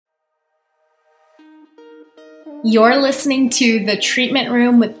You're listening to The Treatment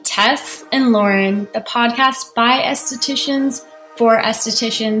Room with Tess and Lauren, the podcast by estheticians, for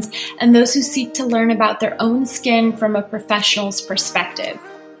estheticians, and those who seek to learn about their own skin from a professional's perspective.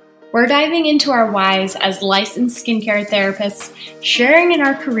 We're diving into our whys as licensed skincare therapists, sharing in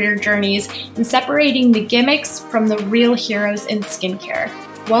our career journeys, and separating the gimmicks from the real heroes in skincare.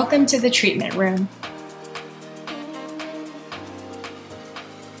 Welcome to The Treatment Room.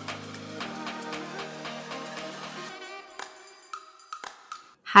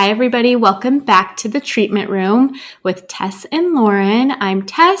 Hi, everybody. Welcome back to The Treatment Room with Tess and Lauren. I'm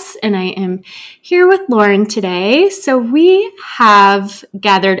Tess, and I am here with Lauren today. So we have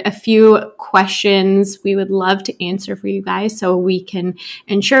gathered a few questions we would love to answer for you guys so we can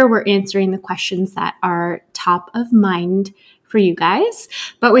ensure we're answering the questions that are top of mind for you guys.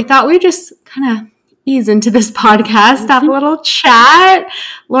 But we thought we'd just kind of ease into this podcast, have a little chat.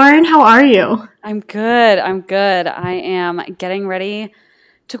 Lauren, how are you? I'm good. I am getting ready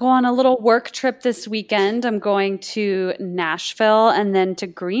to go on a little work trip this weekend. I'm going to Nashville and then to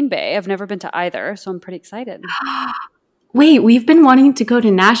Green Bay. I've never been to either, so I'm pretty excited. Wait, we've been wanting to go to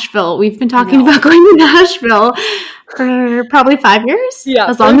Nashville. We've been talking about going to Nashville for probably 5 years. Yeah,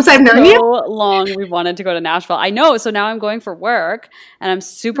 as long as I've known you. So long we've wanted to go to Nashville. I know. So now I'm going for work and I'm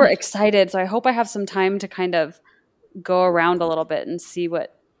super excited. So I hope I have some time to kind of go around a little bit and see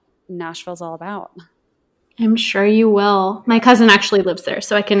what Nashville's all about. I'm sure you will. My cousin actually lives there,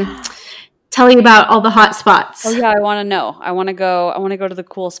 so I can tell you about all the hot spots. Oh yeah, I want to know. I want to go to the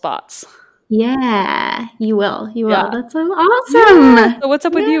cool spots. Yeah, you will. You will. Yeah. That's so awesome. Yeah. So what's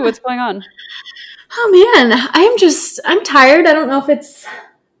up with you? What's going on? Oh man, I'm tired. I don't know if it's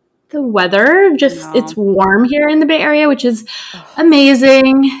the weather. It's warm here in the Bay Area, which is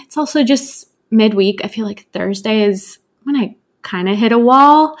amazing. It's also just midweek. I feel like Thursday is when I kind of hit a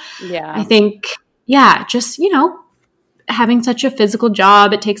wall. Yeah. I think just, having such a physical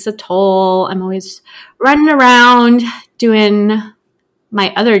job, it takes a toll. I'm always running around doing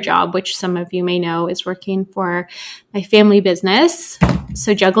my other job, which some of you may know is working for my family business.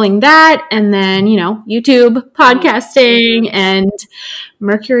 So juggling that and then, YouTube, podcasting, and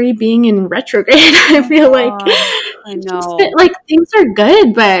Mercury being in retrograde. I feel like I know. Things are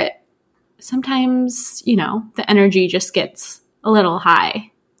good, but sometimes, the energy just gets a little high.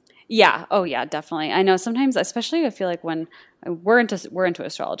 Yeah. Oh, yeah, definitely. I know sometimes, especially I feel like when we're into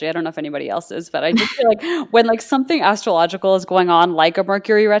astrology. I don't know if anybody else is, but I just feel like when something astrological is going on, like a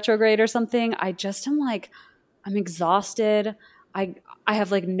Mercury retrograde or something, I just am I'm exhausted. I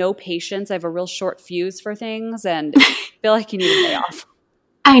have no patience. I have a real short fuse for things and I feel like you need a day off.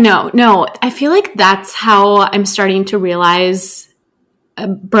 I know. No, I feel like that's how I'm starting to realize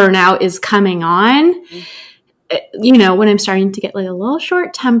burnout is coming on. Mm-hmm. When I'm starting to get a little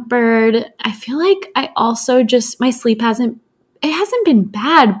short-tempered, I feel like I also my sleep hasn't been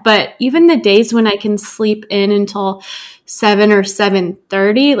bad, but even the days when I can sleep in until 7 or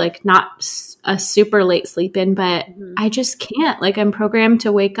 7:30, not a super late sleep in, but I just can't. I'm programmed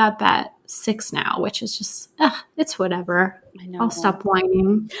to wake up at 6 now, which is just, it's whatever. I know. I'll stop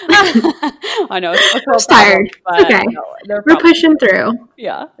whining. I know. I'm just tired. It's okay. We're pushing through.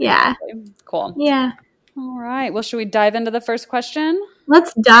 Yeah. Yeah. Cool. Yeah. All right. Well, should we dive into the first question?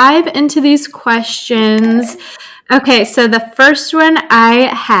 Let's dive into these questions. Okay, so the first one I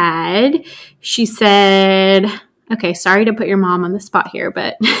had, she said, okay, sorry to put your mom on the spot here,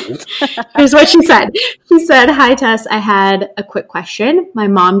 but here's what she said. She said, "Hi, Tess. I had a quick question. My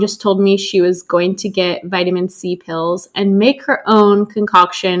mom just told me she was going to get vitamin C pills and make her own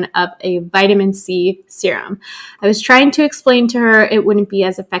concoction of a vitamin C serum. I was trying to explain to her it wouldn't be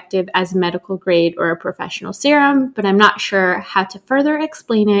as effective as medical grade or a professional serum, but I'm not sure how to further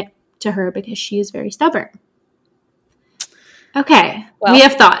explain it to her because she is very stubborn." Okay, well, we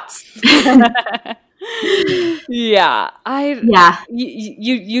have thoughts. Yeah.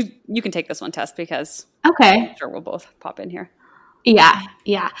 You can take this one, Tess, because okay. I'm sure we'll both pop in here.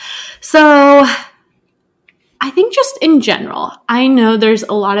 Yeah. So I think just in general, I know there's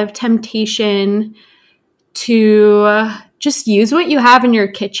a lot of temptation to just use what you have in your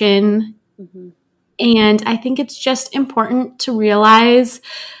kitchen. Mm-hmm. And I think it's just important to realize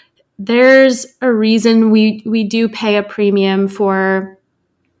there's a reason we do pay a premium for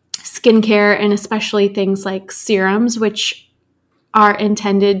skincare, and especially things like serums, which are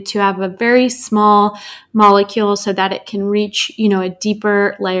intended to have a very small molecule so that it can reach, a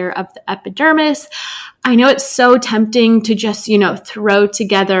deeper layer of the epidermis. I know it's so tempting to just, throw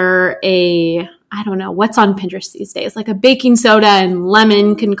together I don't know, what's on Pinterest these days, like a baking soda and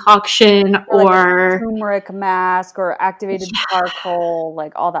lemon concoction or turmeric mask or activated charcoal,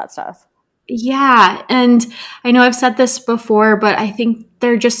 all that stuff. Yeah. And I know I've said this before, but I think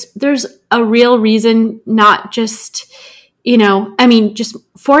there's a real reason, not just, I mean, just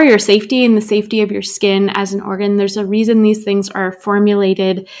for your safety and the safety of your skin as an organ, there's a reason these things are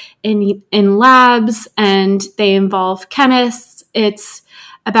formulated in labs and they involve chemists. It's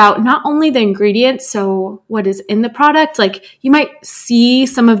about not only the ingredients, so what is in the product. Like, you might see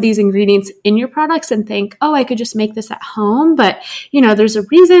some of these ingredients in your products and think, oh, I could just make this at home. But, there's a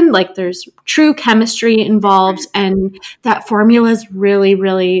reason, like there's true chemistry involved, and that formulas really,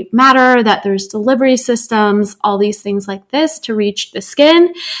 really matter, that there's delivery systems, all these things like this to reach the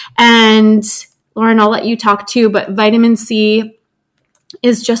skin. And Lauren, I'll let you talk too, but vitamin C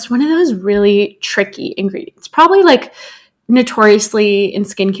is just one of those really tricky ingredients. Probably like notoriously in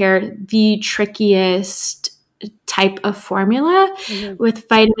skincare, the trickiest type of formula. Mm-hmm. With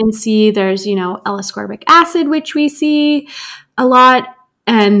vitamin C, there's, L-ascorbic acid, which we see a lot.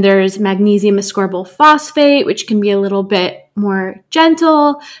 And there's magnesium ascorbyl phosphate, which can be a little bit more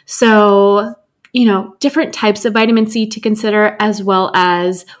gentle. So, different types of vitamin C to consider, as well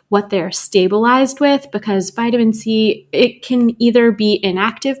as what they're stabilized with, because vitamin C, it can either be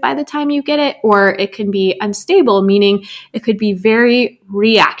inactive by the time you get it, or it can be unstable, meaning it could be very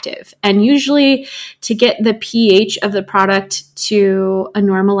reactive. And usually to get the pH of the product to a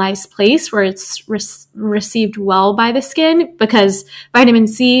normalized place where it's received well by the skin, because vitamin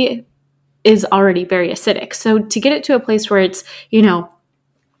C is already very acidic. So to get it to a place where it's,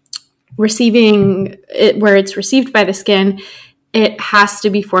 receiving it, where it's received by the skin, it has to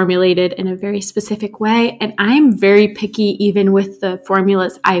be formulated in a very specific way. And I'm very picky even with the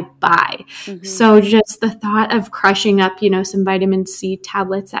formulas I buy. Mm-hmm. So just the thought of crushing up, some vitamin C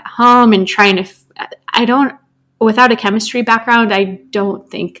tablets at home and trying to, without a chemistry background, I don't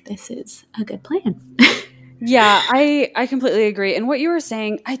think this is a good plan. Yeah, I completely agree. And what you were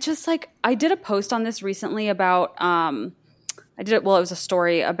saying, I did a post on this recently about, it was a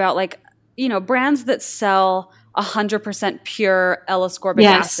story about brands that sell 100% pure L-ascorbic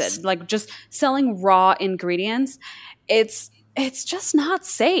acid, like just selling raw ingredients. It's just not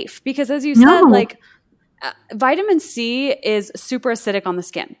safe because, as you said, vitamin C is super acidic on the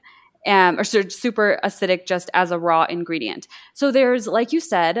skin. Or super acidic just as a raw ingredient. So there's, like you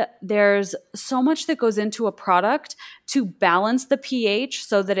said, there's so much that goes into a product to balance the pH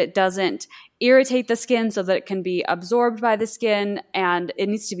so that it doesn't irritate the skin, so that it can be absorbed by the skin, and it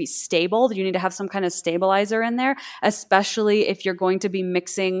needs to be stable. You need to have some kind of stabilizer in there, especially if you're going to be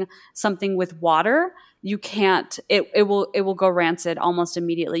mixing something with water. You can't, it will go rancid almost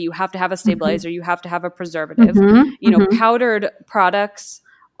immediately. You have to have a stabilizer. Mm-hmm. You have to have a preservative. Mm-hmm. Powdered products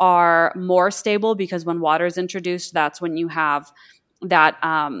are more stable because when water is introduced, that's when you have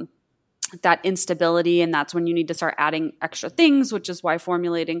that instability, and that's when you need to start adding extra things, which is why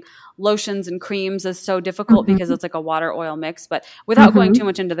formulating lotions and creams is so difficult, mm-hmm. because it's like a water oil mix. But without mm-hmm. going too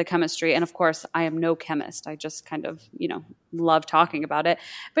much into the chemistry, and of course I am no chemist, I just kind of love talking about it,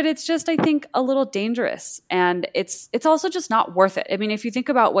 but it's just, I think, a little dangerous, and it's also just not worth it. I mean, if you think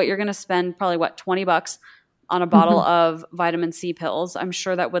about what you're going to spend, probably $20 on a bottle mm-hmm. of vitamin C pills, I'm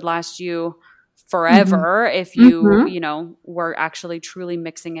sure that would last you forever mm-hmm. if you, mm-hmm. Were actually truly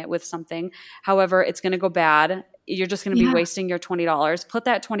mixing it with something. However, it's going to go bad. You're just going to be wasting your $20. Put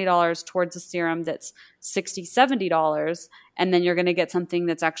that $20 towards a serum that's $60, $70, and then you're going to get something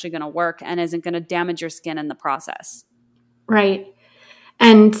that's actually going to work and isn't going to damage your skin in the process. Right.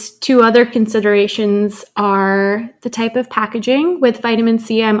 And two other considerations are the type of packaging. With vitamin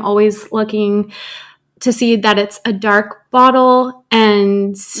C, I'm always looking to see that it's a dark bottle.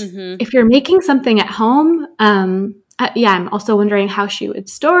 And mm-hmm. if you're making something at home, I'm also wondering how she would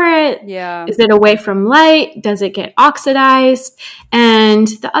store it. Yeah. Is it away from light? Does it get oxidized? And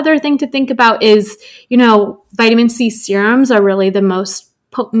the other thing to think about is, vitamin C serums are really the most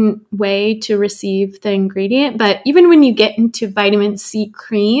potent way to receive the ingredient. But even when you get into vitamin C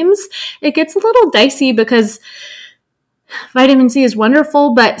creams, it gets a little dicey because vitamin C is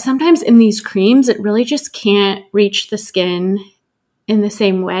wonderful, but sometimes in these creams, it really just can't reach the skin in the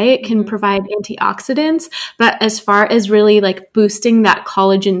same way. It can provide antioxidants, but as far as really boosting that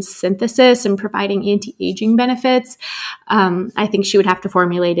collagen synthesis and providing anti-aging benefits, I think she would have to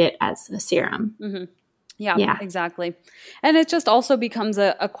formulate it as a serum. Mm-hmm. Yeah, exactly. And it just also becomes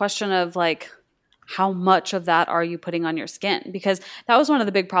a question of how much of that are you putting on your skin? Because that was one of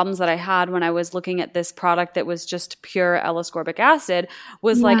the big problems that I had when I was looking at this product that was just pure L-ascorbic acid,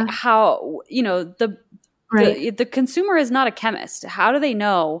 was how, the consumer is not a chemist. How do they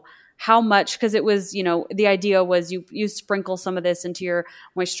know how much, because it was, the idea was you sprinkle some of this into your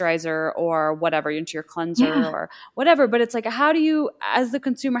moisturizer or whatever, into your cleanser or whatever. But it's like, how do you, as the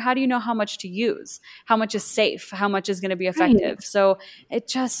consumer, how do you know how much to use? How much is safe? How much is going to be effective? Right. So it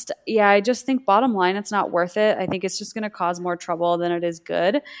just, I just think bottom line, it's not worth it. I think it's just going to cause more trouble than it is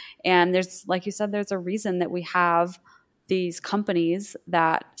good. And there's, like you said, there's a reason that we have these companies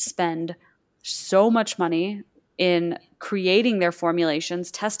that spend so much money in creating their formulations,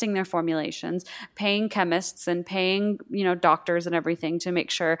 testing their formulations, paying chemists and paying, doctors and everything to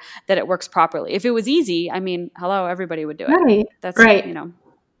make sure that it works properly. If it was easy, I mean, hello, everybody would do it. Right. That's right.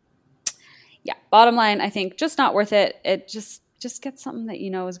 Bottom line, I think just not worth it. It just get something that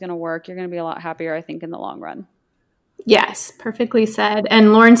is going to work. You're going to be a lot happier, I think, in the long run. Yes, perfectly said.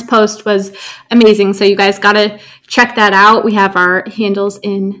 And Lauren's post was amazing. So you guys got to check that out. We have our handles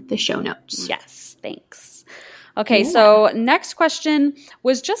in the show notes. Yes, thanks. Okay, so next question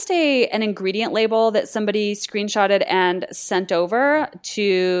was just an ingredient label that somebody screenshotted and sent over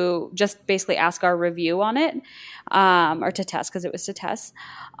to just basically ask our review on it, or to test, because it was to test.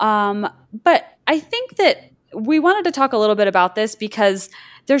 But I think that we wanted to talk a little bit about this because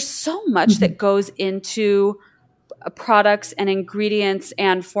there's so much that goes into products and ingredients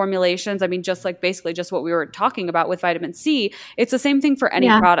and formulations. I mean, just like basically just what we were talking about with vitamin C, it's the same thing for any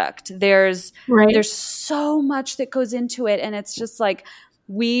product. There's so much that goes into it. And it's just like,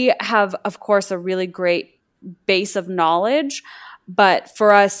 we have, of course, a really great base of knowledge, but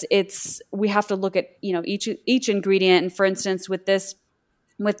for us, we have to look at, each ingredient. And for instance, with this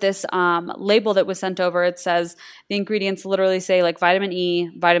label that was sent over, it says the ingredients literally say like vitamin E,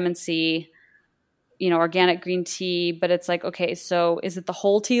 vitamin C, organic green tea, but it's like, okay, so is it the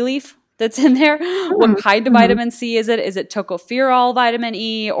whole tea leaf that's in there? What kind of vitamin C is it? Is it tocopherol vitamin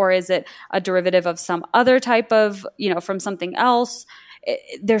E, or is it a derivative of some other type of, from something else?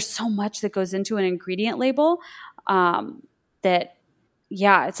 There's so much that goes into an ingredient label that,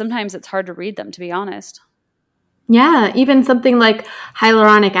 sometimes it's hard to read them, to be honest. Yeah, even something like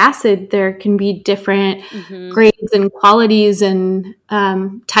hyaluronic acid, there can be different grades and qualities and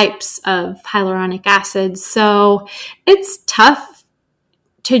types of hyaluronic acid. So it's tough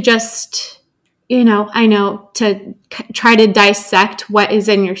to just, to try to dissect what is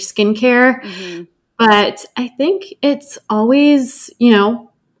in your skincare. But I think it's always,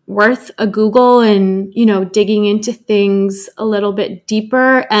 worth a Google and, digging into things a little bit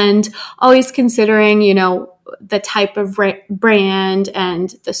deeper, and always considering, the type of brand and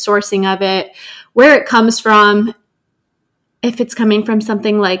the sourcing of it, where it comes from. If it's coming from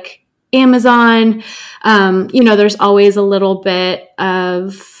something like Amazon, there's always a little bit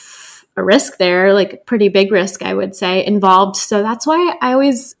of a risk there, like a pretty big risk, I would say, involved. So that's why I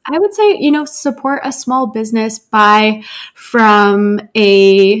would say, support a small business, buy from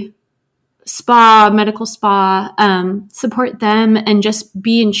a medical spa, support them, and just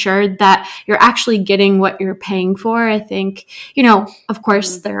be ensured that you're actually getting what you're paying for. I think, of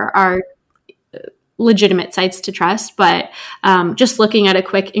course there are legitimate sites to trust, but just looking at a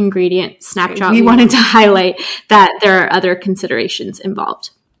quick ingredient snapshot, we wanted to highlight that there are other considerations involved.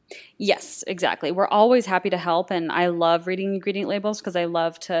 Yes, exactly. We're always happy to help. And I love reading ingredient labels because I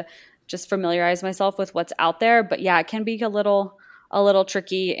love to just familiarize myself with what's out there. But it can be a little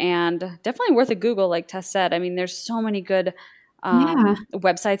tricky, and definitely worth a Google, like Tess said. I mean, there's so many good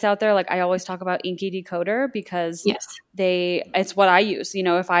websites out there. Like I always talk about Inky Decoder because it's what I use.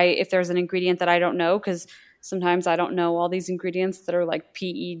 If there's an ingredient that I don't know, because sometimes I don't know all these ingredients that are like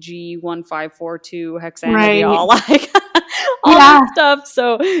PEG 1542 hexanediol, like all that stuff.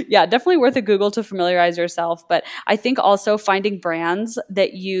 So definitely worth a Google to familiarize yourself. But I think also finding brands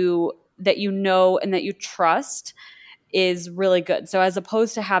that you know and that you trust is really good. So as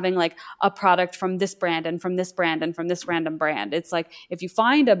opposed to having like a product from this brand and from this brand and from this random brand, it's like if you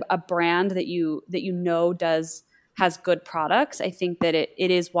find a brand that you know has good products, I think that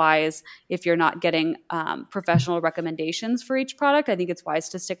it is wise, if you're not getting professional recommendations for each product, I think it's wise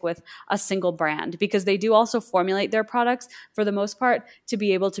to stick with a single brand, because they do also formulate their products for the most part to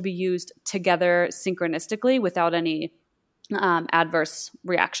be able to be used together synchronistically without any adverse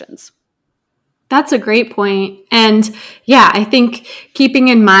reactions. That's a great point. And I think keeping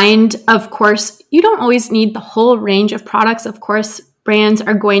in mind, of course, you don't always need the whole range of products. Of course, brands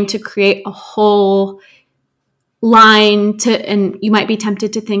are going to create a whole line and you might be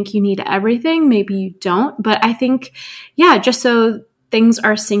tempted to think you need everything. Maybe you don't. But I think, just so things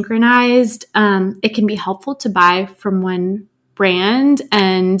are synchronized, it can be helpful to buy from one brand.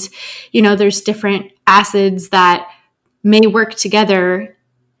 And, there's different acids that may work together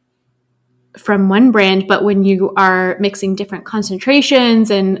from one brand, but when you are mixing different concentrations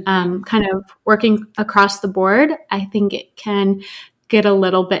and kind of working across the board, I think it can get a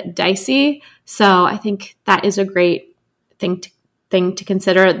little bit dicey. So I think that is a great thing to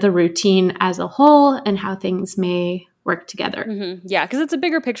consider, the routine as a whole and how things may work together. Mm-hmm. Yeah, because it's a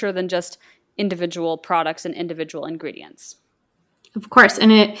bigger picture than just individual products and individual ingredients. Of course.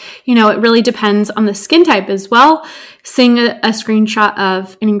 And it really depends on the skin type as well. Seeing a screenshot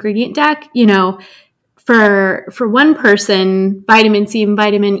of an ingredient deck, for one person, vitamin C and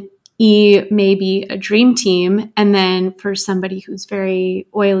vitamin E may be a dream team. And then for somebody who's very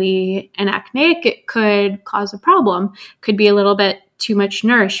oily and acneic, it could cause a problem. Could be a little bit too much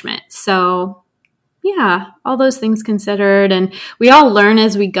nourishment. So yeah, all those things considered. And we all learn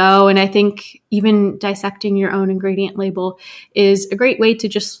as we go. And I think even dissecting your own ingredient label is a great way to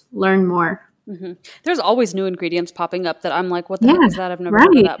just learn more. Mm-hmm. There's always new ingredients popping up that I'm like, what the heck is that? I've never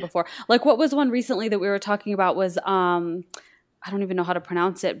heard of that before. Like, what was one recently that we were talking about was, I don't even know how to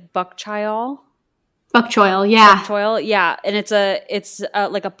pronounce it. Bok choy. Bok choy, yeah. Bok choy, yeah. And it's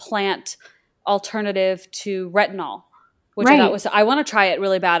like a plant alternative to retinol. Which I thought I want to try it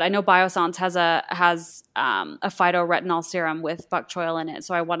really bad. I know Biossance has a phytoretinol serum with bok choy in it,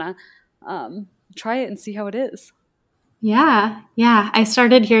 so I want to try it and see how it is. Yeah. I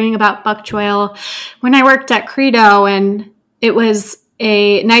started hearing about bok choy when I worked at Credo, and it was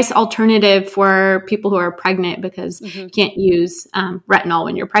a nice alternative for people who are pregnant because you can't use retinol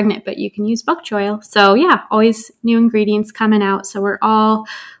when you're pregnant, but you can use bok choy. So yeah, always new ingredients coming out. So we're all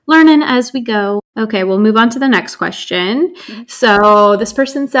learning as we go. Okay, we'll move on to the next question. So this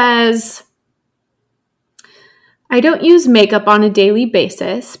person says, I don't use makeup on a daily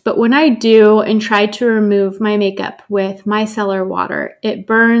basis, but when I do and try to remove my makeup with micellar water, it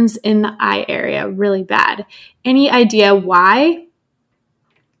burns in the eye area really bad. Any idea why?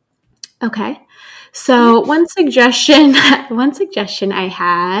 Okay. So one suggestion I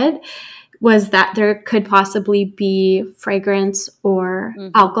had was that there could possibly be fragrance or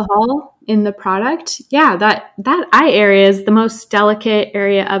alcohol in the product. Yeah, that eye area is the most delicate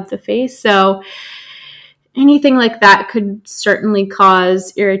area of the face. So anything like that could certainly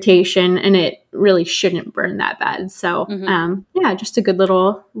cause irritation, and it really shouldn't burn that bad. So yeah, just a good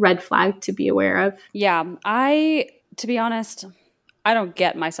little red flag to be aware of. Yeah, to be honest, I don't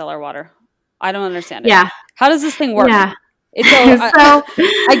get micellar water. I don't understand it. Yeah. How does this thing work? Yeah.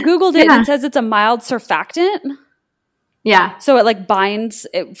 I Googled it and it says it's a mild surfactant. Yeah. So it like binds,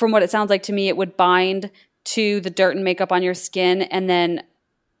 from what it sounds like to me, it would bind to the dirt and makeup on your skin and then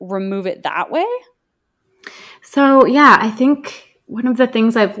remove it that way. So yeah, I think one of the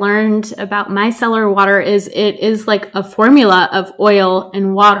things I've learned about micellar water is it is like a formula of oil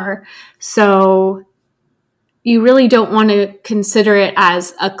and water. So you really don't want to consider it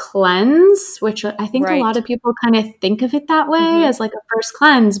as a cleanse, which I think a lot of people kind of think of it that way as like a first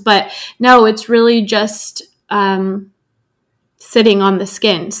cleanse. But no, it's really just sitting on the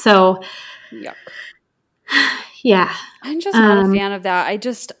skin. So yuck. Yeah. I'm just not a fan of that.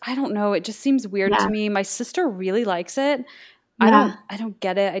 I don't know. It just seems weird to me. My sister really likes it. I don't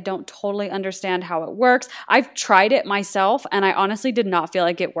get it. I don't totally understand how it works. I've tried it myself and I honestly did not feel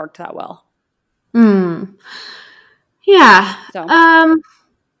like it worked that well. Yeah. So.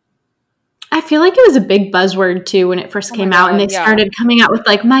 I feel like it was a big buzzword too when it first came out, and they started coming out with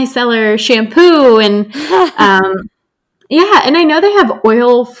like micellar shampoo and yeah, and I know they have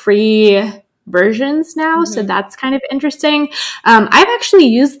oil-free versions now, so that's kind of interesting. I've actually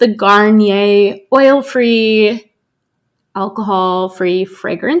used the Garnier oil-free, alcohol-free,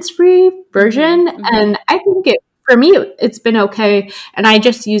 fragrance-free version, and I think for me, it's been okay, and I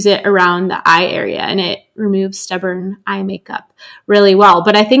just use it around the eye area, and it removes stubborn eye makeup really well.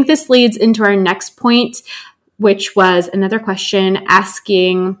 But I think this leads into our next point, which was another question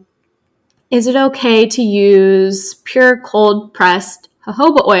asking, is it okay to use pure cold-pressed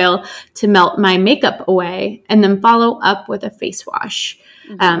jojoba oil to melt my makeup away and then follow up with a face wash?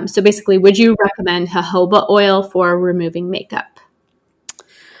 So basically, would you recommend jojoba oil for removing makeup?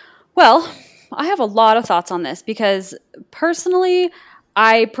 Well, I have a lot of thoughts on this because personally,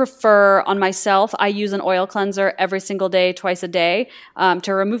 I prefer on myself, I use an oil cleanser every single day, twice a day,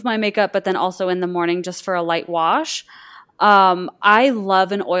 to remove my makeup, but then also in the morning just for a light wash. I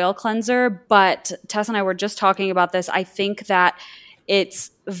love an oil cleanser, but Tess and I were just talking about this. I think that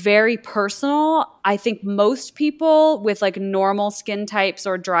it's very personal. I think most people with like normal skin types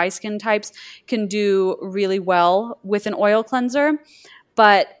or dry skin types can do really well with an oil cleanser.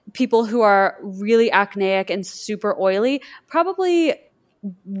 But people who are really acneic and super oily probably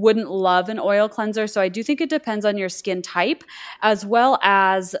wouldn't love an oil cleanser. So I do think it depends on your skin type, as well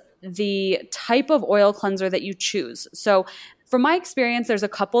as the type of oil cleanser that you choose. So from my experience, there's a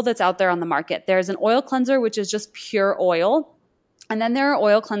couple that's out there on the market. There's an oil cleanser, which is just pure oil. And then there are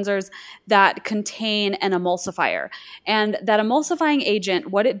oil cleansers that contain an emulsifier. And that emulsifying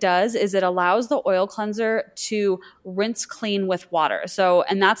agent, what it does is it allows the oil cleanser to rinse clean with water. So,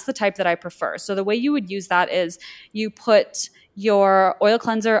 and that's the type that I prefer. So the way you would use that is you put your oil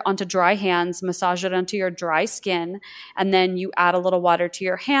cleanser onto dry hands, massage it onto your dry skin, and then you add a little water to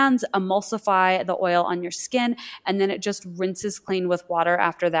your hands, emulsify the oil on your skin, and then it just rinses clean with water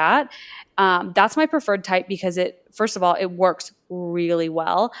after that. That's my preferred type because first of all, it works really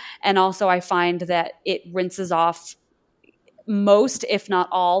well. And also I find that it rinses off most, if not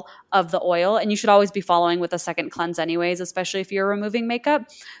all, of the oil. And you should always be following with a second cleanse anyways, especially if you're removing makeup.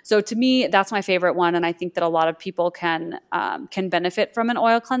 So to me, that's my favorite one. And I think that a lot of people can benefit from an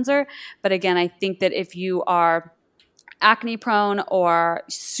oil cleanser. But again, I think that if you are acne prone or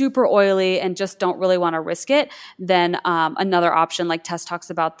super oily and just don't really want to risk it, then another option, like Tess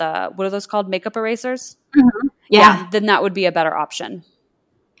talks about what are those called? Makeup erasers? Mm-hmm. Yeah. Then that would be a better option.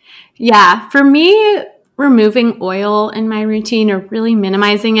 Yeah. For me, removing oil in my routine or really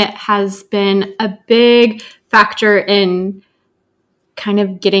minimizing it has been a big factor in kind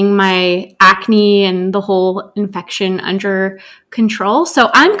of getting my acne and the whole infection under control.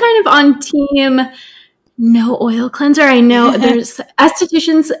 So I'm kind of on team no oil cleanser. I know there's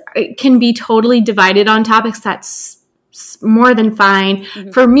estheticians can be totally divided on topics. That's more than fine.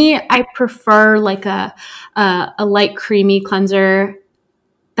 Mm-hmm. For me, I prefer like a light creamy cleanser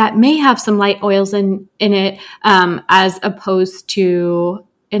that may have some light oils in it, as opposed to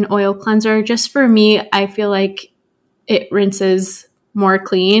an oil cleanser. Just for me, I feel like it rinses more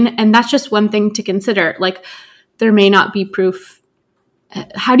clean. And that's just one thing to consider. Like, there may not be proof.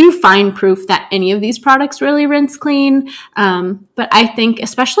 How do you find proof that any of these products really rinse clean? But I think,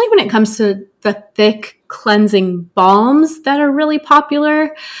 especially when it comes to the thick cleansing balms that are really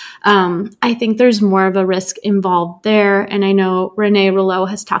popular, I think there's more of a risk involved there. And I know Renee Rouleau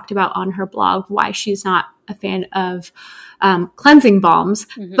has talked about on her blog why she's not a fan of cleansing balms.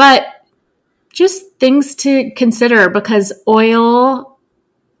 Mm-hmm. But just things to consider, because oil,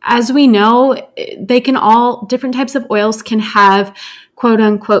 as we know, different types of oils can have quote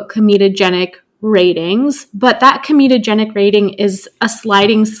unquote comedogenic ratings, but that comedogenic rating is a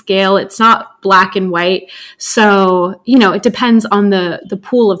sliding scale. It's not black and white. So, it depends on the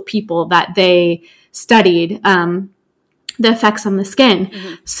pool of people that they studied, the effects on the skin.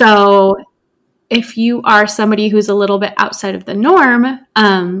 Mm-hmm. So if you are somebody who's a little bit outside of the norm,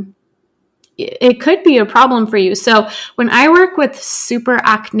 it could be a problem for you. So when I work with super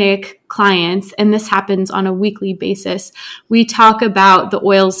acneic clients, and this happens on a weekly basis, we talk about the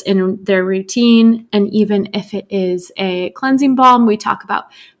oils in their routine. And even if it is a cleansing balm, we talk about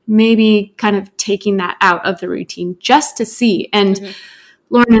maybe kind of taking that out of the routine just to see. And mm-hmm.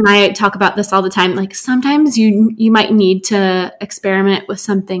 Lauren and I talk about this all the time. Like, sometimes you might need to experiment with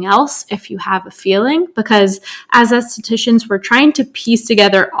something else if you have a feeling, because as estheticians, we're trying to piece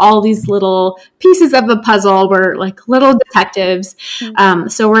together all these little pieces of a puzzle. We're like little detectives. Mm-hmm.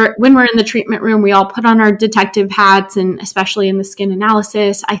 So when we're in the treatment room, we all put on our detective hats, and especially in the skin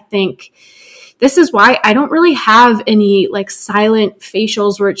analysis, I think this is why I don't really have any like silent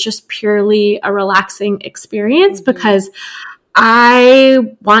facials where it's just purely a relaxing experience, mm-hmm. because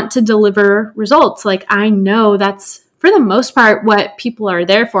I want to deliver results. Like, I know that's for the most part what people are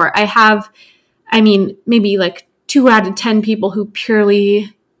there for. Maybe like 2 out of 10 people who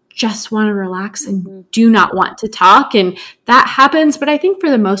purely just want to relax and mm-hmm. do not want to talk. And that happens. But I think for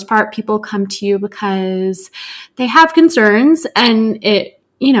the most part, people come to you because they have concerns, and it,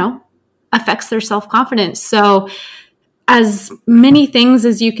 affects their self-confidence. So as many things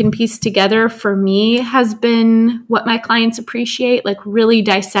as you can piece together, for me, has been what my clients appreciate, like really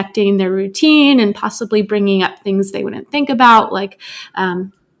dissecting their routine and possibly bringing up things they wouldn't think about, like,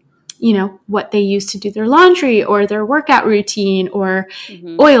 what they use to do their laundry or their workout routine, or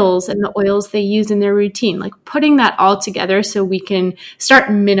mm-hmm. oils and the oils they use in their routine, like putting that all together so we can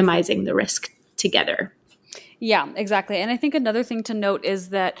start minimizing the risk together. Yeah, exactly. And I think another thing to note is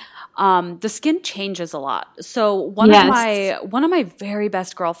that the skin changes a lot. So one of my very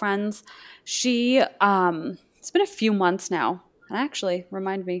best girlfriends, she it's been a few months now. And actually,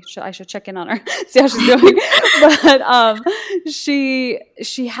 remind me, I should check in on her, see how she's doing. But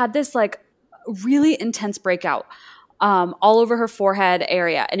she had this like really intense breakout all over her forehead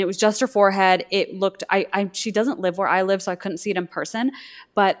area. And it was just her forehead. It looked, she doesn't live where I live, so I couldn't see it in person.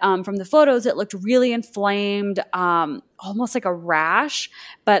 But from the photos, it looked really inflamed, almost like a rash,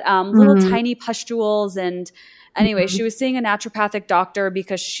 but little tiny pustules. And Anyway, she was seeing a naturopathic doctor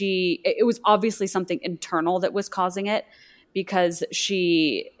because it was obviously something internal that was causing it, because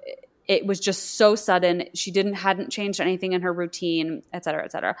it was just so sudden. She hadn't changed anything in her routine, et cetera,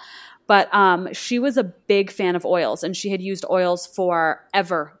 et cetera. But she was a big fan of oils, and she had used oils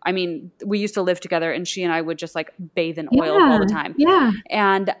forever. I mean, we used to live together, and she and I would just like bathe in oil all the time. Yeah.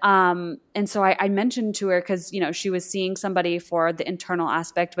 And so I mentioned to her, because, she was seeing somebody for the internal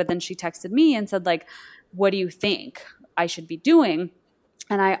aspect, but then she texted me and said, like, what do you think I should be doing?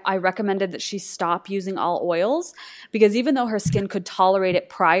 And I recommended that she stop using all oils, because even though her skin could tolerate it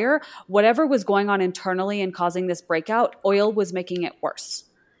prior, whatever was going on internally and causing this breakout, oil was making it worse.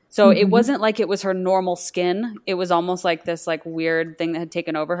 So it wasn't like it was her normal skin. It was almost like this like weird thing that had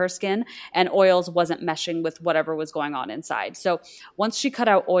taken over her skin, and oils wasn't meshing with whatever was going on inside. So once she cut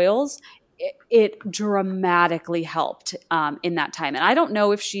out oils, it dramatically helped in that time. And I don't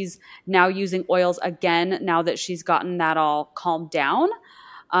know if she's now using oils again now that she's gotten that all calmed down.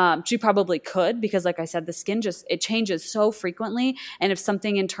 She probably could, because like I said, the skin it changes so frequently. And if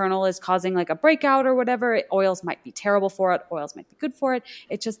something internal is causing like a breakout or whatever, oils might be terrible for it. Oils might be good for it.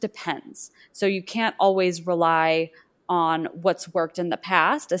 It just depends. So you can't always rely on what's worked in the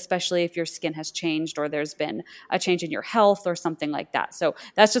past, especially if your skin has changed or there's been a change in your health or something like that. So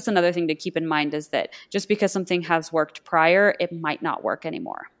that's just another thing to keep in mind, is that just because something has worked prior, it might not work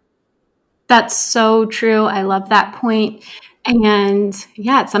anymore. That's so true. I love that point. And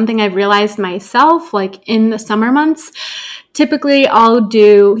yeah, it's something I've realized myself, like in the summer months. Typically I'll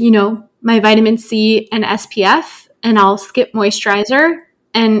do, my vitamin C and SPF, and I'll skip moisturizer.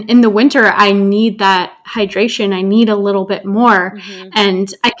 And in the winter, I need that hydration. I need a little bit more,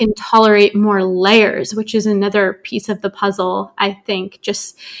 and I can tolerate more layers, which is another piece of the puzzle. I think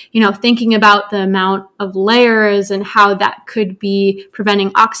just, thinking about the amount of layers and how that could be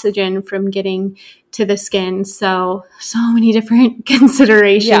preventing oxygen from getting to the skin. So many different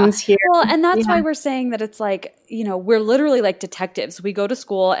considerations here. Well, and that's why we're saying that it's like, we're literally like detectives. We go to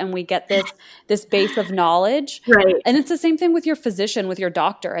school and we get this base of knowledge. Right. And it's the same thing with your physician, with your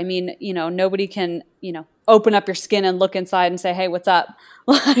doctor. I mean, nobody can, open up your skin and look inside and say, hey, what's up?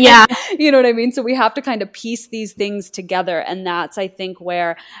 Yeah. You know what I mean? So we have to kind of piece these things together. And that's, I think,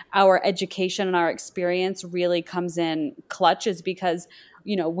 where our education and our experience really comes in clutch, is because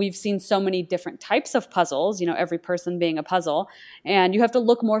we've seen so many different types of puzzles, every person being a puzzle. And you have to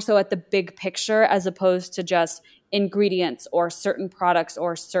look more so at the big picture as opposed to just ingredients or certain products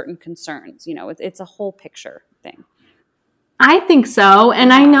or certain concerns. It's a whole picture thing. I think so.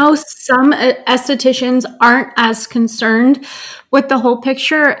 And I know some estheticians aren't as concerned with the whole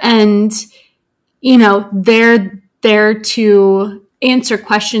picture, and, they're there to answer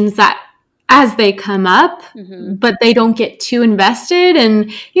questions that as they come up, but they don't get too invested.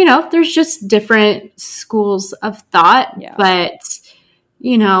 And, there's just different schools of thought. Yeah. But,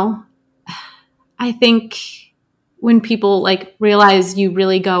 I think when people realize you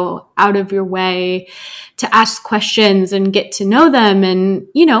really go out of your way to ask questions and get to know them, and,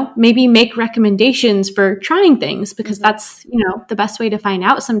 maybe make recommendations for trying things, because that's, the best way to find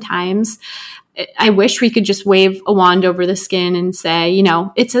out sometimes. I wish we could just wave a wand over the skin and say,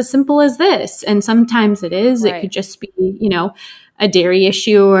 it's as simple as this. And sometimes it is. Right. It could just be, a dairy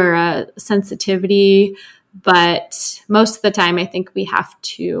issue or a sensitivity. But most of the time, I think we have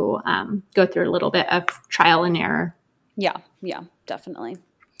to go through a little bit of trial and error. Yeah, definitely.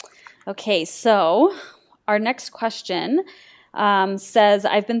 Okay, so our next question says,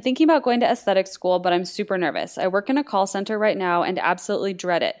 I've been thinking about going to aesthetic school, but I'm super nervous. I work in a call center right now and absolutely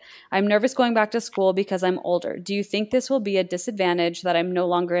dread it. I'm nervous going back to school because I'm older. Do you think this will be a disadvantage that I'm no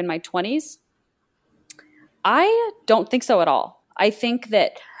longer in my 20s? I don't think so at all. I think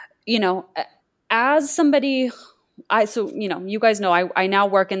that, as somebody, you guys know, I now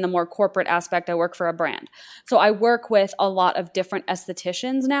work in the more corporate aspect. I work for a brand. So I work with a lot of different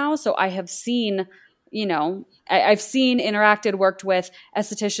estheticians now. So I have seen, I've seen, interacted, worked with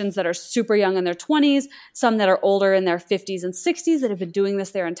estheticians that are super young in their 20s, some that are older in their 50s and 60s that have been doing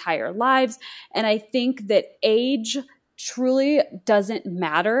this their entire lives. And I think that age truly doesn't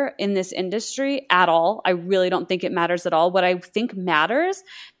matter in this industry at all. I really don't think it matters at all. What I think matters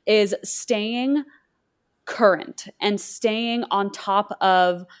is staying current and staying on top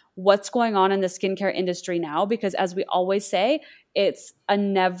of what's going on in the skincare industry now, because as we always say, it's a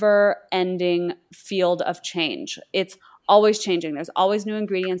never-ending field of change. It's always changing. There's always new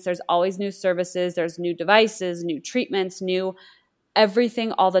ingredients. There's always new services. There's new devices, new treatments, new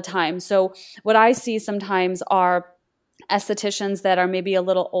everything all the time. So what I see sometimes are estheticians that are maybe a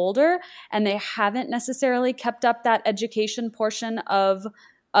little older and they haven't necessarily kept up that education portion of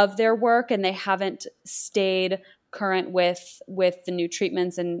of their work and they haven't stayed current with the new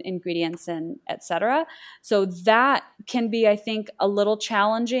treatments and ingredients and et cetera. So that can be, I think, a little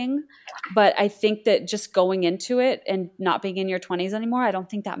challenging, but I think that just going into it and not being in your 20s anymore, I don't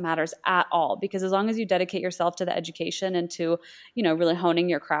think that matters at all, because as long as you dedicate yourself to the education and to, really honing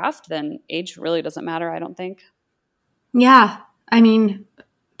your craft, then age really doesn't matter, I don't think. Yeah, I mean,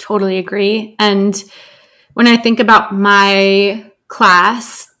 totally agree. And when I think about my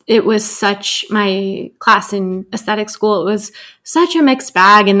class, it was my class in aesthetic school, it was such a mixed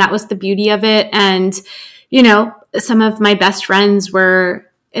bag, and that was the beauty of it. And, some of my best friends were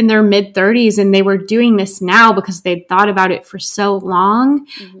in their mid 30s and they were doing this now because they'd thought about it for so long.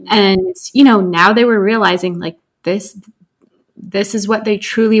 Mm-hmm. And, now they were realizing like this is what they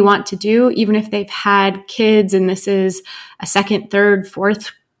truly want to do, even if they've had kids and this is a second, third,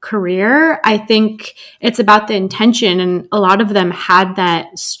 fourth career. I think it's about the intention. And a lot of them had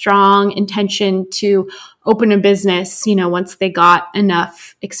that strong intention to open a business, once they got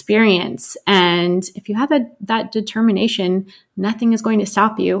enough experience. And if you have that determination, nothing is going to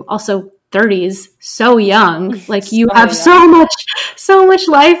stop you. Also, 30s, so young, like you have so much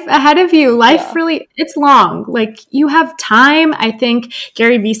life ahead of you. Life really, it's long. Like you have time. I think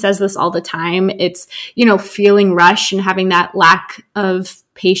Gary Vee says this all the time. It's, feeling rush and having that lack of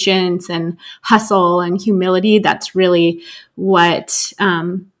patience and hustle and humility. That's really what,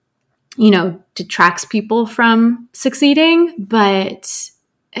 detracts people from succeeding. But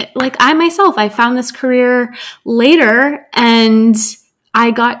like I found this career later and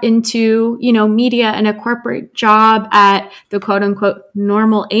I got into, media and a corporate job at the quote unquote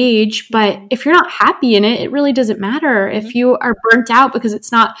normal age. But if you're not happy in it, it really doesn't matter. Mm-hmm. If you are burnt out because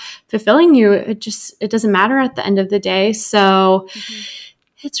it's not fulfilling you, it doesn't matter at the end of the day. So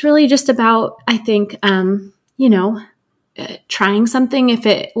it's really just about, I think, trying something if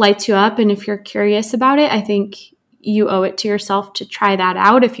it lights you up. And if you're curious about it, I think you owe it to yourself to try that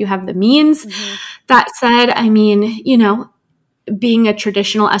out if you have the means. Mm-hmm. That said, I mean, being a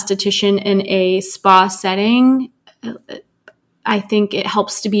traditional esthetician in a spa setting, I think it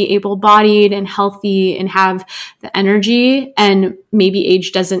helps to be able-bodied and healthy and have the energy. And maybe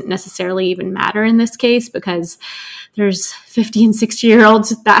age doesn't necessarily even matter in this case because there's 50 and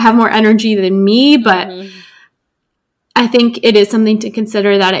 60-year-olds that have more energy than me. But I think it is something to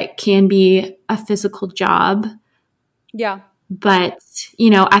consider that it can be a physical job. Yeah. But,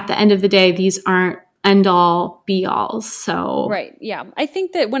 at the end of the day, these aren't end all be alls. So right. Yeah. I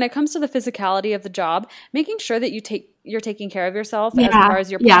think that when it comes to the physicality of the job, making sure that you're taking care of yourself as far as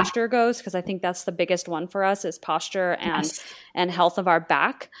your posture goes, because I think that's the biggest one for us is posture and health of our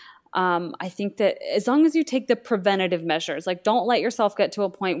back. I think that as long as you take the preventative measures, like don't let yourself get to a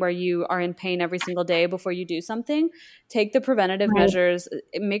point where you are in pain every single day before you do something. Take the preventative measures,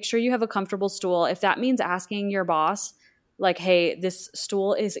 make sure you have a comfortable stool. If that means asking your boss, like, hey, this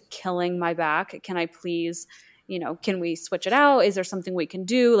stool is killing my back. Can I please, can we switch it out? Is there something we can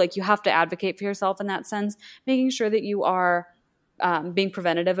do? Like you have to advocate for yourself in that sense, making sure that you are being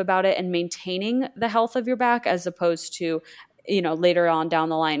preventative about it and maintaining the health of your back as opposed to, later on down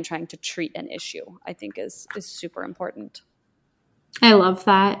the line trying to treat an issue, I think is super important. I love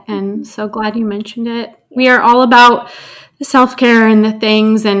that. And so glad you mentioned it. We are all about self-care and the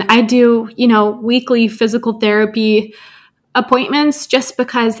things. And I do, weekly physical therapy appointments just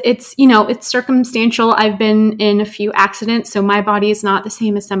because it's circumstantial. I've been in a few accidents, so my body is not the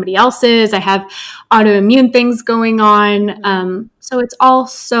same as somebody else's. I have autoimmune things going on. So it's all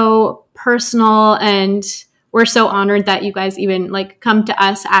so personal, and we're so honored that you guys even come to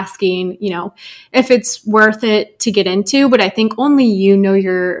us asking, if it's worth it to get into. But I think only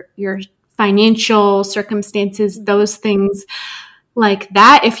your financial circumstances, those things like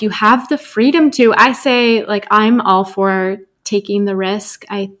that, if you have the freedom to. I say, I'm all for taking the risk.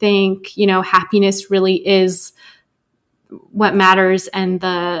 I think, happiness really is what matters, and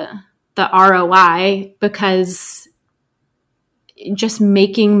the ROI, because just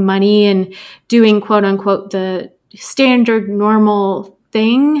making money and doing quote unquote the standard normal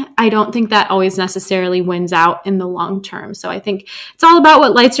thing, I don't think that always necessarily wins out in the long term. So I think it's all about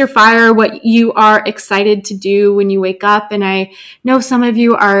what lights your fire, what you are excited to do when you wake up. And I know some of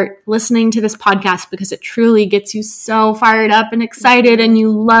you are listening to this podcast because it truly gets you so fired up and excited, and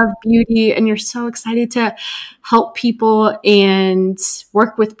you love beauty and you're so excited to help people and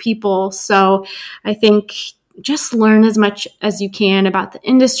work with people. So I think just learn as much as you can about the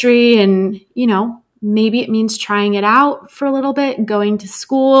industry, and, maybe it means trying it out for a little bit, going to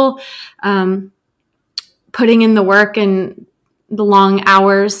school, putting in the work, and the long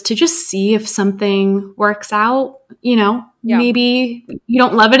hours to just see if something works out. Maybe you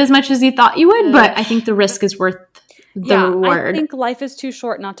don't love it as much as you thought you would, but I think the risk is worth the reward. I think life is too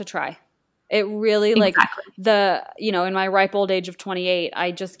short not to try. It really in my ripe old age of 28,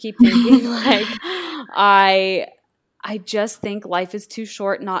 I just keep thinking I just think life is too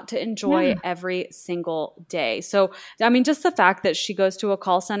short not to enjoy every single day. So, I mean, just the fact that she goes to a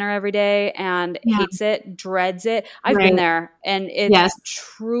call center every day and hates it, dreads it. I've been there, and it's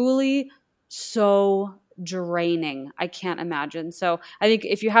truly so draining. I can't imagine. So I think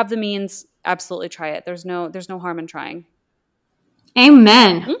if you have the means, absolutely try it. There's no harm in trying.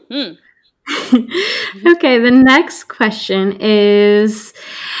 Amen. Mm-hmm. Okay. The next question is,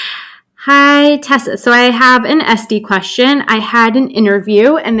 hi, Tessa. So I have an SD question. I had an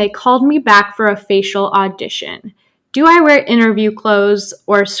interview and they called me back for a facial audition. Do I wear interview clothes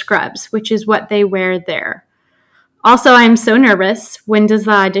or scrubs, which is what they wear there? Also, I'm so nervous. When does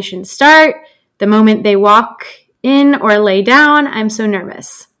the audition start? The moment they walk in or lay down, I'm so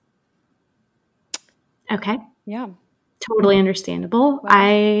nervous. Okay. Yeah. Totally understandable.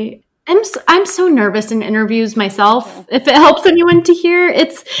 Wow. I'm so nervous in interviews myself. If it helps anyone to hear,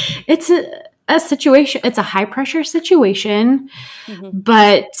 it's a situation. It's a high pressure situation,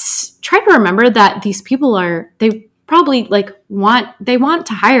 but try to remember that these people they probably want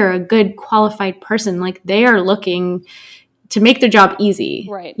to hire a good qualified person. Like they are looking to make their job easy,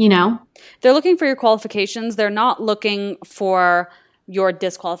 right? They're looking for your qualifications. They're not looking for your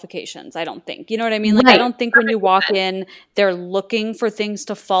disqualifications, I don't think. You know what I mean? Like, right. I don't think when you walk in, they're looking for things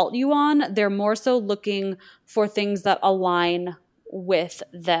to fault you on. They're more so looking for things that align with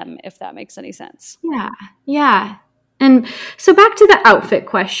them, if that makes any sense. Yeah. Yeah. And so back to the outfit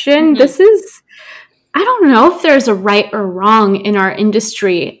question, this is, I don't know if there's a right or wrong in our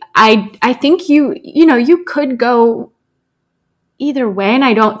industry. I think you could go either way, and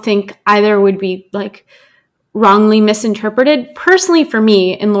I don't think either would be like wrongly misinterpreted. Personally, for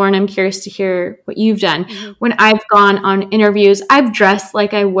me, and Lauren, I'm curious to hear what you've done. When I've gone on interviews, I've dressed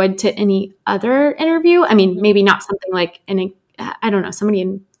like I would to any other interview. I mean, maybe not something like somebody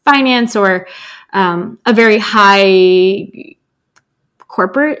in finance or a very high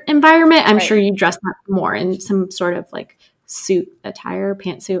corporate environment. I'm sure you dress more in some sort of like suit attire,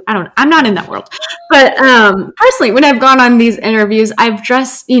 pantsuit. I'm not in that world. But personally, when I've gone on these interviews, I've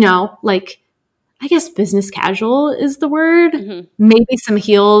dressed, like, I guess business casual is the word. Maybe some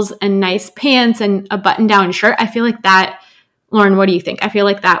heels and nice pants and a button-down shirt. I feel like that, Lauren, what do you think? I feel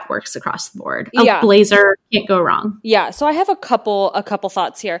like that works across the board. A blazer can't go wrong. Yeah. So I have a couple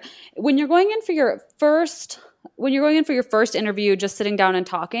thoughts here. When you're going in for your first interview, just sitting down and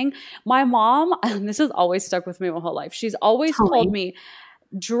talking, my mom, and this has always stuck with me my whole life. She's always told me,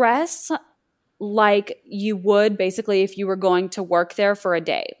 dress like you would basically if you were going to work there for a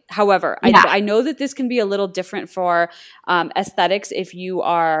day. However, I know that this can be a little different for aesthetics if you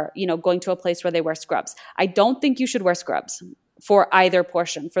are, going to a place where they wear scrubs. I don't think you should wear scrubs for either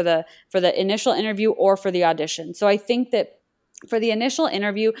portion, for the initial interview or for the audition. So I think that for the initial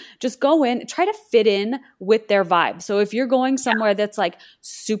interview, just go in, try to fit in with their vibe. So if you're going somewhere that's like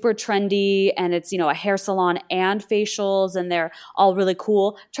super trendy and it's, a hair salon and facials and they're all really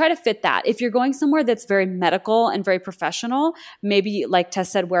cool, try to fit that. If you're going somewhere that's very medical and very professional, maybe like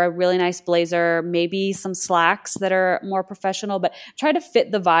Tess said, wear a really nice blazer, maybe some slacks that are more professional, but try to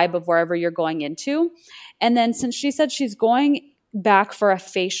fit the vibe of wherever you're going into. And then since she said she's going back for a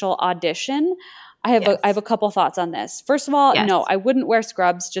facial audition, I have a couple thoughts on this. First of all, no, I wouldn't wear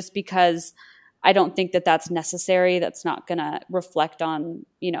scrubs just because I don't think that that's necessary. That's not going to reflect on,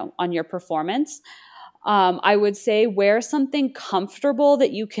 on your performance. I would say wear something comfortable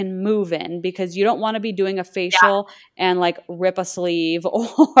that you can move in, because you don't want to be doing a facial and like rip a sleeve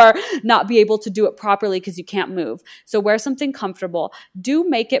or not be able to do it properly because you can't move. So wear something comfortable. Do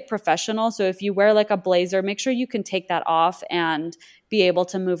make it professional. So if you wear like a blazer, make sure you can take that off and be able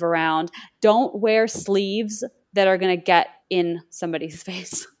to move around. Don't wear sleeves that are going to get in somebody's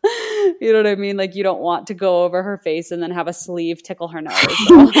face. You know what I mean? Like, you don't want to go over her face and then have a sleeve tickle her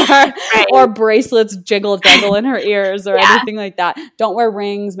nose or bracelets jiggle jaggle in her ears or anything like that. Don't wear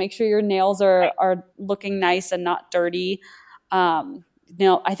rings. Make sure your nails are looking nice and not dirty.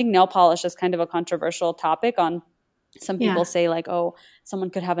 I think nail polish is kind of a controversial topic. On some people say like, oh, someone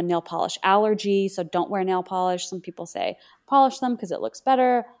could have a nail polish allergy, so don't wear nail polish. Some people say polish them because it looks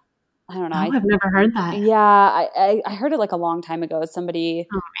better. I don't know. I've never heard that. Yeah, I heard it like a long time ago. Somebody,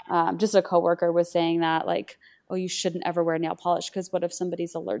 just a coworker, was saying that like, oh, you shouldn't ever wear nail polish because what if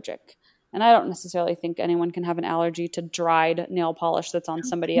somebody's allergic? And I don't necessarily think anyone can have an allergy to dried nail polish that's on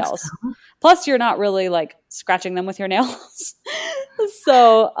somebody else. So. Plus, you're not really like scratching them with your nails.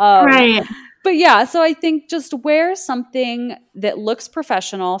 So, Right. but yeah, so I think just wear something that looks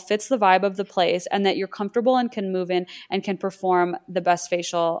professional, fits the vibe of the place, and that you're comfortable and can move in and can perform the best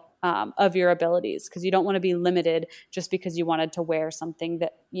facial of your abilities, because you don't want to be limited just because you wanted to wear something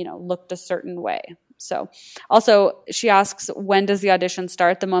that, you know, looked a certain way. So also she asks, when does the audition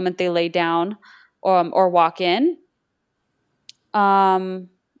start? The moment they lay down or walk in?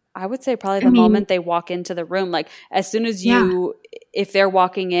 I would say probably the moment they walk into the room. Like as soon as you, if they're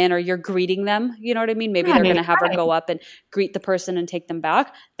walking in or you're greeting them, you know what I mean? Maybe they're going to have her go up and greet the person and take them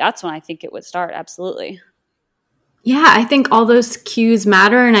back. That's when I think it would start. Absolutely. Yeah, I think all those cues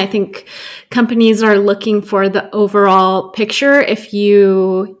matter. And I think companies are looking for the overall picture. If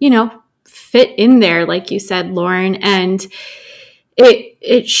you, you know, fit in there, like you said, Lauren, and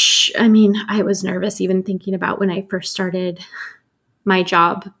I mean, I was nervous even thinking about when I first started my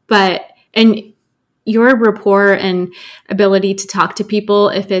job, and your rapport and ability to talk to people,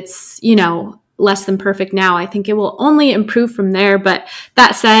 if it's, you know, less than perfect now, I think it will only improve from there. But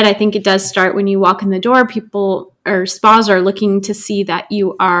that said, I think it does start when you walk in the door. People or spas are looking to see that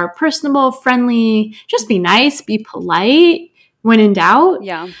you are personable, friendly, just be nice, be polite when in doubt.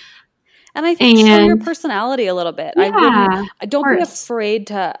 Yeah. And I think show your personality a little bit. Yeah, I don't be afraid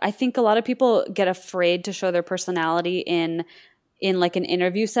to, I think a lot of people get afraid to show their personality in like an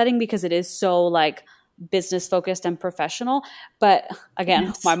interview setting because it is so like business focused and professional. But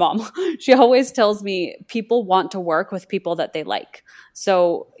again, my mom, she always tells me people want to work with people that they like.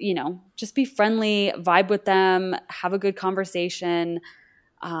 So, you know, just be friendly, vibe with them, have a good conversation,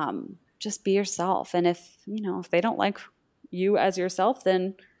 just be yourself. And if, you know, if they don't like you as yourself,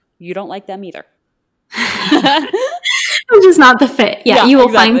 then you don't like them either. Which is not the fit. Yeah, you will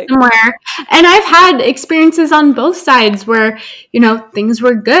find somewhere. And I've had experiences on both sides where, you know, things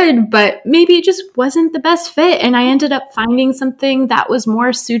were good, but maybe it just wasn't the best fit. And I ended up finding something that was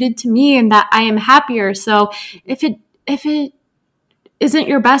more suited to me and that I am happier. So if it isn't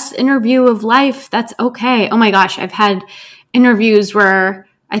your best interview of life, that's okay. Oh my gosh, I've had interviews where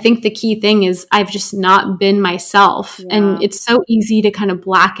I think the key thing is I've just not been myself. Yeah. And it's so easy to kind of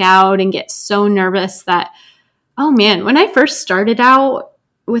black out and get so nervous that, oh man, when I first started out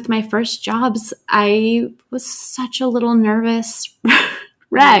with my first jobs, I was such a little nervous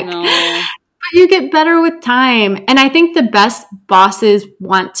wreck. But you get better with time. And I think the best bosses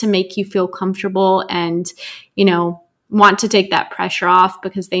want to make you feel comfortable and, you know, want to take that pressure off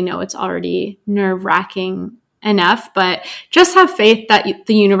because they know it's already nerve-wracking enough. But just have faith that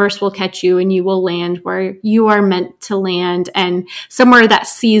the universe will catch you and you will land where you are meant to land and somewhere that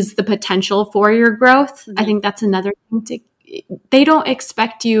sees the potential for your growth. Mm-hmm. I think that's another thing they don't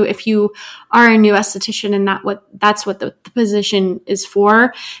expect you, if you are a new esthetician and that's what the position is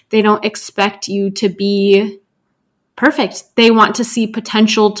for, they don't expect you to be perfect. They want to see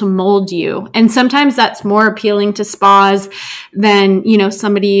potential to mold you. And sometimes that's more appealing to spas than, you know,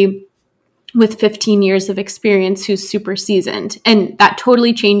 somebody with 15 years of experience who's super seasoned. And that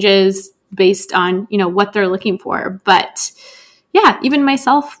totally changes based on, you know, what they're looking for. But yeah, even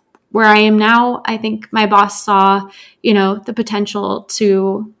myself, where I am now, I think my boss saw, you know, the potential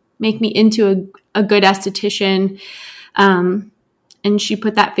to make me into a good esthetician. And she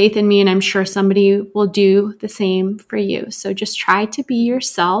put that faith in me, and I'm sure somebody will do the same for you. So just try to be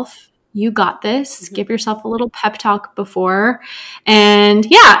yourself. You got this. Mm-hmm. Give yourself a little pep talk before. And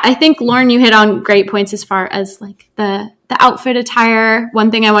yeah, I think, Lauren, you hit on great points as far as like the outfit attire.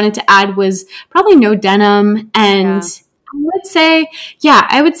 One thing I wanted to add was probably no denim. And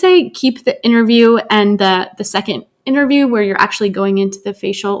I would say keep the interview and the second interview where you're actually going into the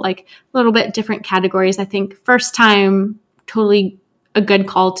facial, like a little bit different categories. I think first time, totally a good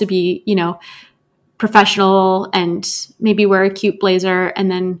call to be, you know, professional and maybe wear a cute blazer. And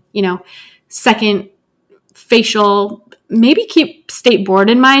then, you know, second facial, maybe keep state board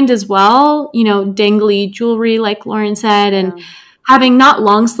in mind as well, you know, dangly jewelry, like Lauren said, and having not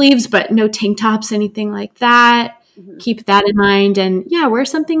long sleeves, but no tank tops, anything like that. Mm-hmm. Keep that in mind. And yeah, wear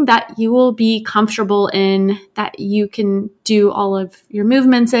something that you will be comfortable in, that you can do all of your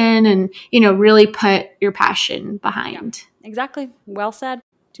movements in and, you know, really put your passion behind. Yeah, exactly. Well said.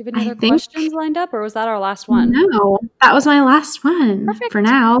 Do you have any other questions lined up, or was that our last one? No, that was my last one. Perfect. For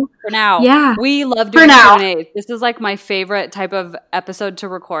now. Yeah. We love doing Q&A. This is like my favorite type of episode to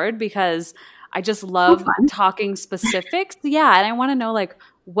record because I just love talking specifics. Yeah. And I want to know, like,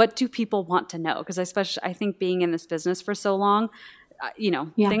 what do people want to know? Because I think being in this business for so long,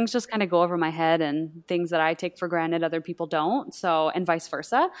 Yeah. things just kind of go over my head, and things that I take for granted, other people don't. So, and vice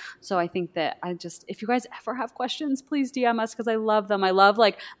versa. So I think that if you guys ever have questions, please DM us, because I love them. I love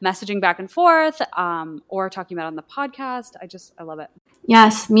like messaging back and forth, or talking about it on the podcast. I love it.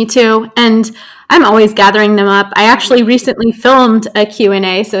 Yes, me too. And I'm always gathering them up. I actually recently filmed a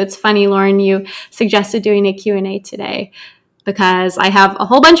Q&A. So it's funny, Lauren, you suggested doing a Q&A today, because I have a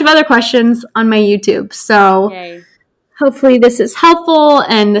whole bunch of other questions on my YouTube. So Yay. hopefully this is helpful,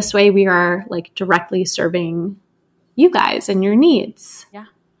 and this way we are like directly serving you guys and your needs. Yeah.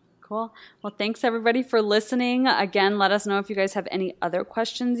 Cool. Well, thanks everybody for listening. Again, let us know if you guys have any other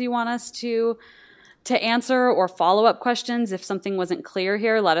questions you want us to answer, or follow-up questions. If something wasn't clear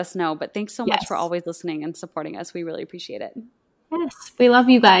here, let us know. But thanks so much for always listening and supporting us. We really appreciate it. Yes, we love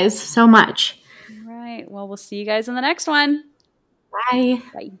you guys so much. All right. Well, we'll see you guys in the next one. Bye.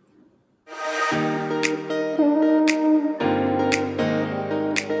 Bye.